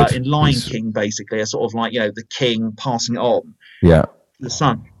Boyhood. In Lion King, basically, a sort of like, you know, the king passing it on to the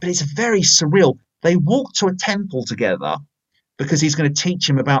son. But it's very surreal. They walk to a temple together because he's going to teach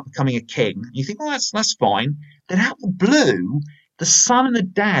him about becoming a king. You think, well, that's fine. Then out of the blue, the son and the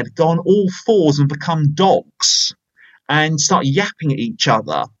dad go on all fours and become dogs and start yapping at each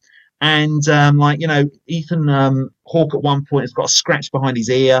other. And like, you know, Ethan Hawke at one point has got a scratch behind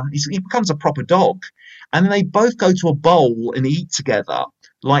his ear. He becomes a proper dog. And then they both go to a bowl and eat together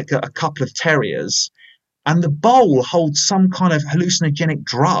like a couple of terriers. And the bowl holds some kind of hallucinogenic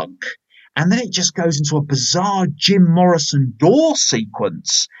drug. And then it just goes into a bizarre Jim Morrison door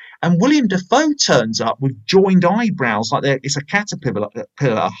sequence. And William Dafoe turns up with joined eyebrows, like it's a caterpillar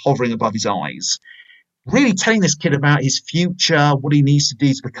hovering above his eyes. Really telling this kid about his future, what he needs to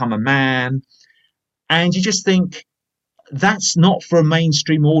do to become a man. And you just think, that's not for a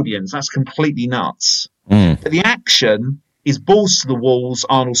mainstream audience. That's completely nuts. But the action is balls to the walls,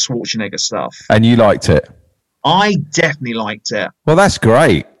 Arnold Schwarzenegger stuff. And you liked it? I definitely liked it. Well, that's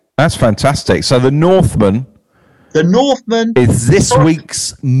great. That's fantastic. So The Northman is this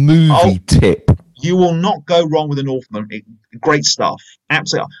week's movie tip. You will not go wrong with The Northman. Great stuff.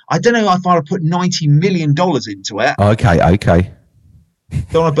 Absolutely. I don't know if I would put $90 million into it. Okay.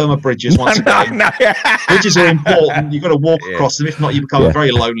 Don't want to burn my bridges once again. No. Bridges are important. You've got to walk across them. If not, you become a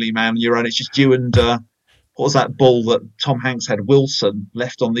very lonely man on your own. It's just you and, what was that bull that Tom Hanks had, Wilson,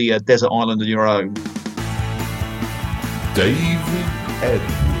 left on the desert island on your own. David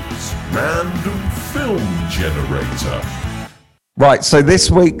Edwards, Random Film Generator. Right, so this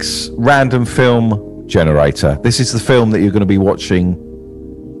week's Random Film Generator. This is the film that you're going to be watching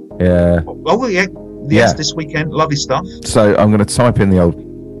Yeah. Oh, yeah. Yes, this weekend. Lovely stuff. So I'm going to type in the old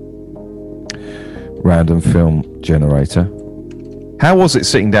random film generator. How was it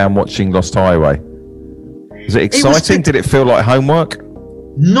sitting down watching Lost Highway? Was it exciting? Did it feel like homework?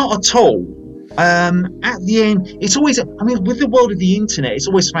 Not at all. At the end, it's always, I mean, with the world of the internet, it's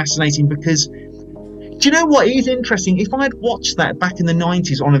always fascinating because, do you know what? It is interesting. If I'd watched that back in the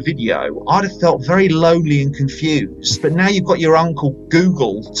 90s on a video, I'd have felt very lonely and confused. But now you've got your uncle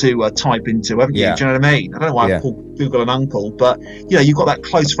Google to type into, haven't you? Yeah. Do you know what I mean? I don't know why I call Google an uncle, but, you know, you've got that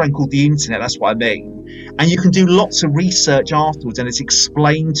close friend called the internet. That's what I mean. And you can do lots of research afterwards and it's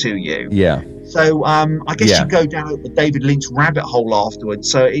explained to you. Yeah. So I guess you go down the David Lynch rabbit hole afterwards.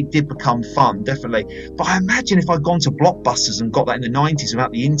 So it did become fun, definitely. But I imagine if I'd gone to Blockbusters and got that in the 90s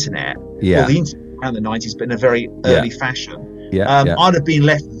without the internet, or the internet around the 90s, but in a very early fashion, I'd have been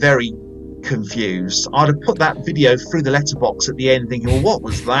left very confused. I'd have put that video through the letterbox at the end thinking, well, what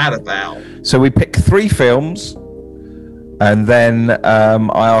was that about? So we pick 3 films, and then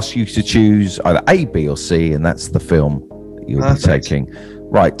I ask you to choose either A, B, or C, and that's the film that you'll be taking.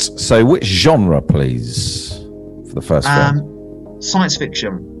 Right, so which genre, please, for the first film? Science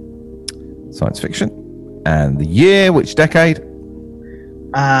fiction. Science fiction. And the year, which decade?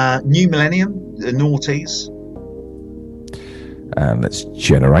 New millennium, the noughties. And let's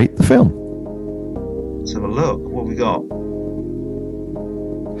generate the film. Let's have a look. What have we got?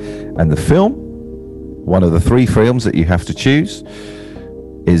 And the film, one of the 3 films that you have to choose,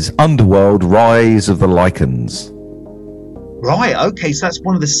 is Underworld: Rise of the Lycans. Right, okay, so that's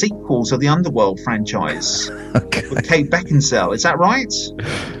one of the sequels of the Underworld franchise. Okay. With Kate Beckinsale, is that right?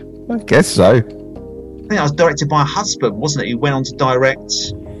 I guess so. I think that was directed by a husband, wasn't it? Who went on to direct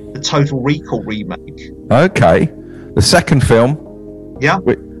the Total Recall remake. Okay. The second film. Yeah.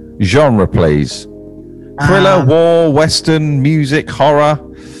 Genre, please. Thriller, war, western, music, horror.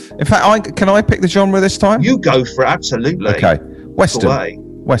 In fact, can I pick the genre this time? You go for it, absolutely. Okay. Western.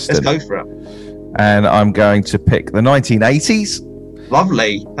 Western. Let's go for it. And I'm going to pick the 1980s.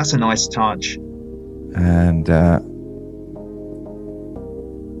 Lovely. That's a nice touch. And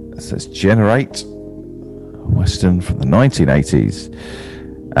let's generate a Western from the 1980s.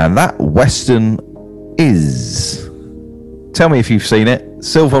 And that Western is... Tell me if you've seen it.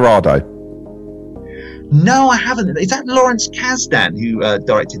 Silverado. No, I haven't. Is that Lawrence Kasdan who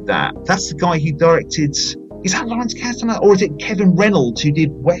directed that? That's the guy who directed... Is that Lawrence Kasdan, or is it Kevin Reynolds who did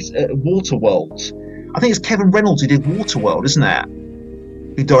Waterworld? I think it's Kevin Reynolds who did Waterworld, isn't it?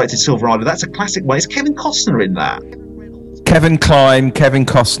 Who directed Silverado. That's a classic one. Is Kevin Costner in that? Kevin Kline, Kevin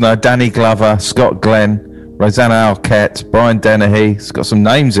Costner, Danny Glover, Scott Glenn, Rosanna Arquette, Brian Dennehy. It's got some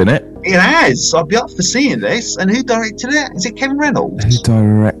names in it. It has. I'd be up for seeing this. And who directed it? Is it Kevin Reynolds? Who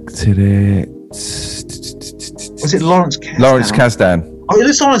directed it? Was it Lawrence Kasdan? Lawrence Kasdan. Oh,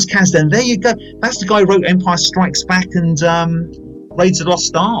 it's Lawrence Kasdan. There you go. That's the guy who wrote Empire Strikes Back and Raiders of the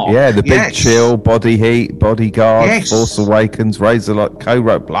Lost Ark. Yeah, The Big Chill, Body Heat, Bodyguard, Force Awakens, Raiders of the Lost,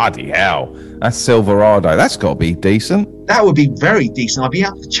 co-wrote. Bloody hell. That's Silverado. That's got to be decent. That would be very decent. I'd be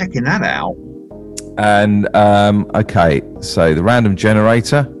up for checking that out. And, okay, so the random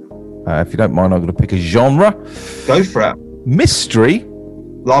generator. If you don't mind, I'm going to pick a genre. Go for it. Mystery.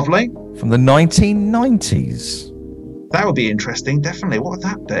 Lovely. From the 1990s. That would be interesting, definitely. What would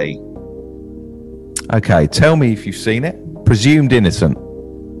that be? Okay, tell me if you've seen it. Presumed Innocent.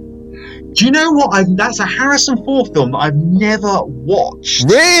 Do you know what? That's a Harrison Ford film that I've never watched.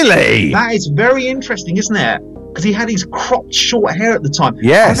 Really? That is very interesting, isn't it? Because he had his cropped short hair at the time.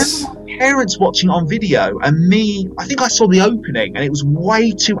 Yes. I remember my parents watching it on video, and me, I think I saw the opening, and it was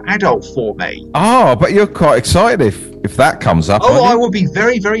way too adult for me. Oh, but you're quite excited if that comes up. Oh, I would be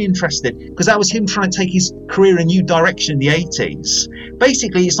very, very interested, because that was him trying to take his career in a new direction in the 80s.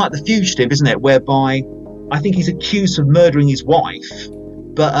 Basically, it's like The Fugitive, isn't it? Whereby I think he's accused of murdering his wife,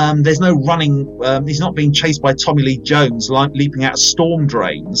 but there's no running. He's not being chased by Tommy Lee Jones, like leaping out of storm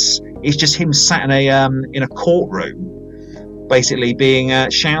drains. It's just him sat in a courtroom, basically being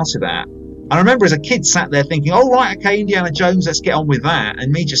shouted at. I remember as a kid sat there thinking, "Oh right, okay, Indiana Jones, let's get on with that,"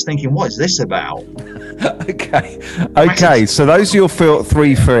 and me just thinking, "What is this about?" Okay. So those are your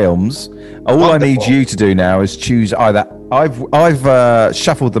 3 films. All Wonderful. I need you to do now is choose either. I've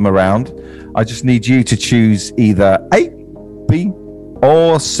shuffled them around. I just need you to choose either A, B,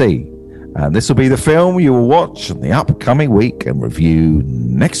 or C. And this will be the film you will watch in the upcoming week and review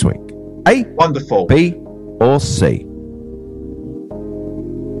next week. A, wonderful. B, or C.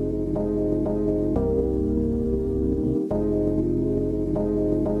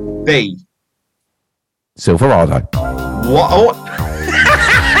 B. Silverado. What?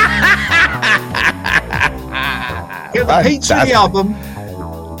 Get the pizza in the oven.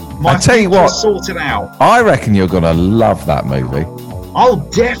 I tell you what, sorted out. I reckon you're going to love that movie. I'll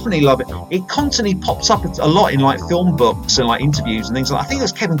definitely love it. It constantly pops up a lot in like film books and like interviews and things like. I think it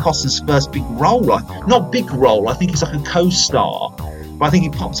was Kevin Costner's first big role. Not big role. I think he's like a co-star, but I think he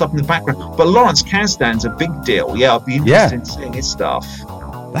pops up in the background. But Lawrence Kasdan's a big deal. Yeah, I'd be interested in seeing his stuff. Do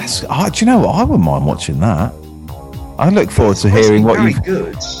you know what? I wouldn't mind watching that. I look forward to hearing what you've...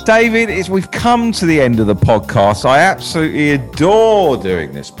 good. David, we've come to the end of the podcast. I absolutely adore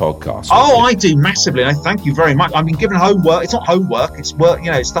doing this podcast. Oh, I do massively. And I thank you very much. I've been given homework. It's not homework. It's work.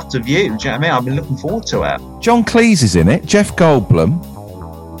 It's stuff to view. Do you know what I mean? I've been looking forward to it. John Cleese is in it. Jeff Goldblum.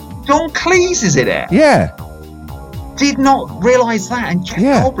 John Cleese is in it? Yeah. Did not realise that. And Jeff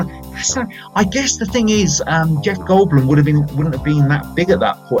Goldblum... I guess the thing is, Jeff Goldblum wouldn't have been that big at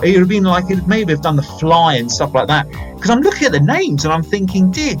that point. It would have been like he'd maybe have done The Fly and stuff like that. Because I'm looking at the names and I'm thinking,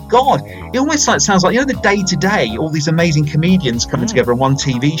 dear God, it almost sounds like The Day Today, all these amazing comedians coming together in one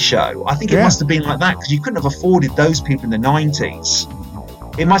TV show. I think it must have been like that because you couldn't have afforded those people in the 90s.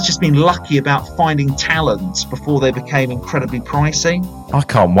 It must have just been lucky about finding talent before they became incredibly pricey. I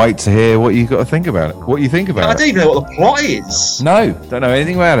can't wait to hear what you got to think about it. What you think about it? I don't even know what the plot is. No, don't know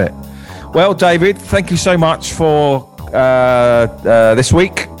anything about it. Well, David, thank you so much for this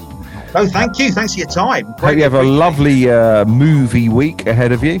week. Oh, thank you. Thanks for your time. Hope you have a lovely movie week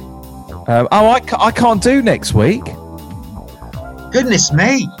ahead of you. I can't do next week. Goodness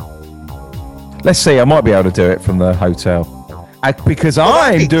me. Let's see. I might be able to do it from the hotel. Because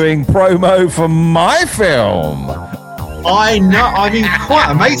I'm doing promo for my film. I know. I mean,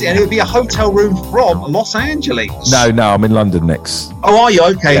 quite amazing. And it would be a hotel room from Los Angeles. No, I'm in London next. Oh, are you?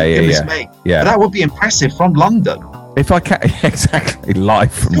 Okay. Goodness me. Yeah. But that would be impressive from London. If I can, exactly,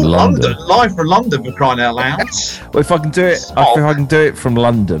 live from London. Live from London, for crying out loud. Well, if I can do it, if I can do it from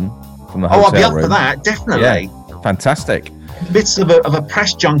London, from the hotel room. I'll be up for that, definitely. Yeah, fantastic. Bits of a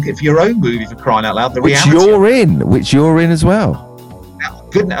press junket for your own movie, for crying out loud. Which you're in as well.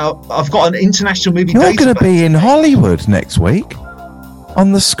 Good. I've got an international movie. You're going to be in Hollywood next week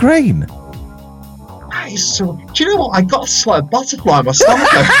on the screen. That is so. Do you know what? I got a slight butterfly in my stomach.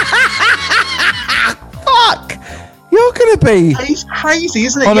 Fuck! You're going to be. It's crazy,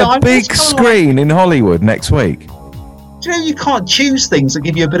 isn't it? On a big screen in Hollywood next week. Do you know you can't choose things that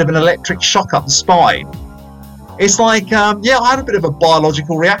give you a bit of an electric shock up the spine? It's like, I had a bit of a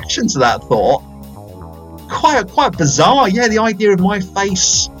biological reaction to that thought. Quite bizarre. Yeah, the idea of my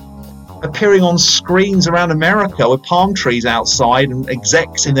face appearing on screens around America with palm trees outside and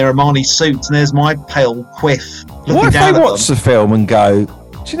execs in their Armani suits, and there's my pale quiff looking what if down they at watch them. the film and go,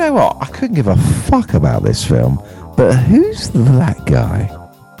 do you know what? I couldn't give a fuck about this film, but who's that guy?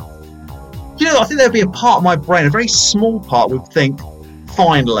 You know, I think there'd be a part of my brain, a very small part, would think,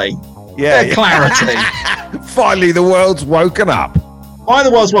 finally, clarity. Finally, the world's woken up.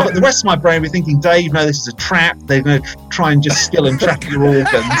 The rest of my brain would be thinking, Dave, no, this is a trap. They're going to try and just steal and trap your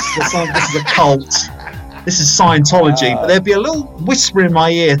organs. This is a cult. This is Scientology. But there'd be a little whisper in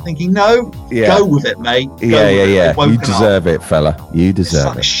my ear thinking, no, go with it, mate. Yeah. You deserve it, fella. You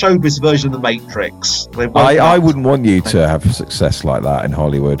deserve it. It's like a showbiz version of The Matrix. I wouldn't want you to have success like that in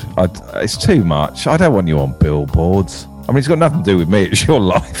Hollywood. It's too much. I don't want you on billboards. I mean, it's got nothing to do with me. It's your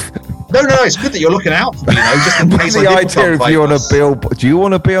life. No, it's good that you're looking out for me, just in case the idea of you on a billboard. Do you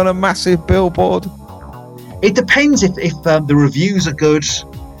want to be on a massive billboard? It depends if the reviews are good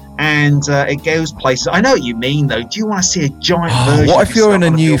and it goes places. I know what you mean, though. Do you want to see a giant version? What if you're in a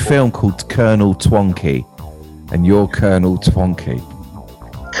new film called Colonel Twonky and you're Colonel Twonky?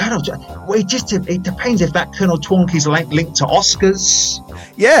 Well, it depends if that Colonel Twonky's linked to Oscars.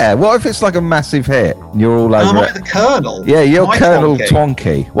 Yeah, what if it's like a massive hit and you're all over it? I'm the Colonel. Yeah, you're Colonel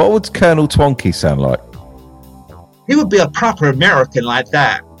Twonky. What would Colonel Twonky sound like? He would be a proper American like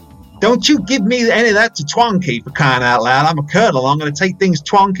that. Don't you give me any of that to Twonky, for crying out loud. I'm a Colonel. I'm going to take things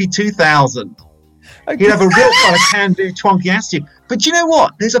Twonky 2000. He'd have a real kind of can-do Twonky attitude. But you know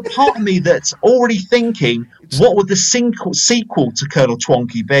what? There's a part of me that's already thinking, what would the sequel to Colonel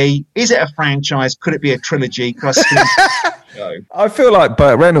Twonky be? Is it a franchise? Could it be a trilogy? I feel like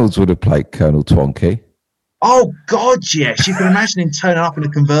Burt Reynolds would have played Colonel Twonky. Oh, God, yes. You can imagine him turning up in a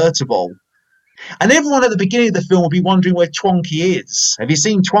convertible. And everyone at the beginning of the film will be wondering where Twonky is. Have you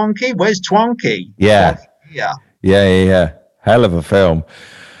seen Twonky? Where's Twonky? Yeah. Yeah. Hell of a film.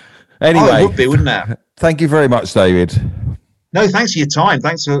 Anyway. It would be, wouldn't it? Thank you very much, David. No, thanks for your time.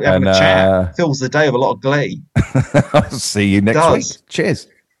 Thanks for having a chat. Fills the day with a lot of glee. I'll see you next week. Cheers.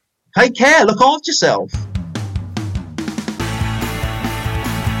 Take care. Look after yourself.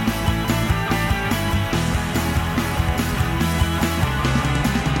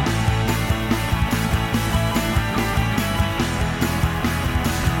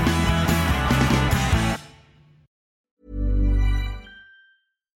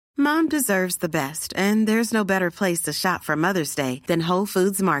 Mom deserves the best, and there's no better place to shop for Mother's Day than Whole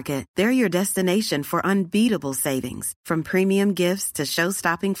Foods Market. They're your destination for unbeatable savings, from premium gifts to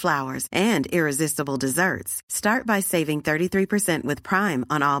show-stopping flowers and irresistible desserts. Start by saving 33% with Prime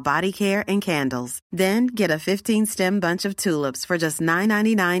on all body care and candles. Then get a 15-stem bunch of tulips for just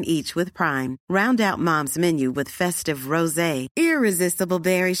 $9.99 each with Prime. Round out Mom's menu with festive rosé, irresistible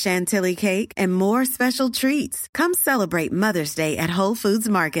berry chantilly cake, and more special treats. Come celebrate Mother's Day at Whole Foods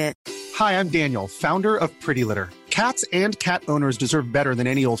Market. Hi, I'm Daniel, founder of Pretty Litter. Cats and cat owners deserve better than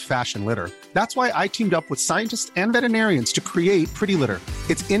any old-fashioned litter. That's why I teamed up with scientists and veterinarians to create Pretty Litter.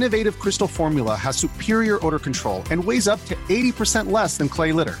 Its innovative crystal formula has superior odor control and weighs up to 80% less than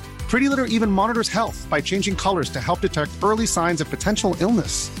clay litter. Pretty Litter even monitors health by changing colors to help detect early signs of potential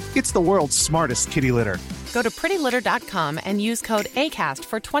illness. It's the world's smartest kitty litter. Go to prettylitter.com and use code ACAST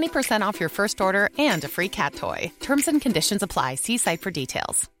for 20% off your first order and a free cat toy. Terms and conditions apply. See site for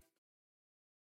details.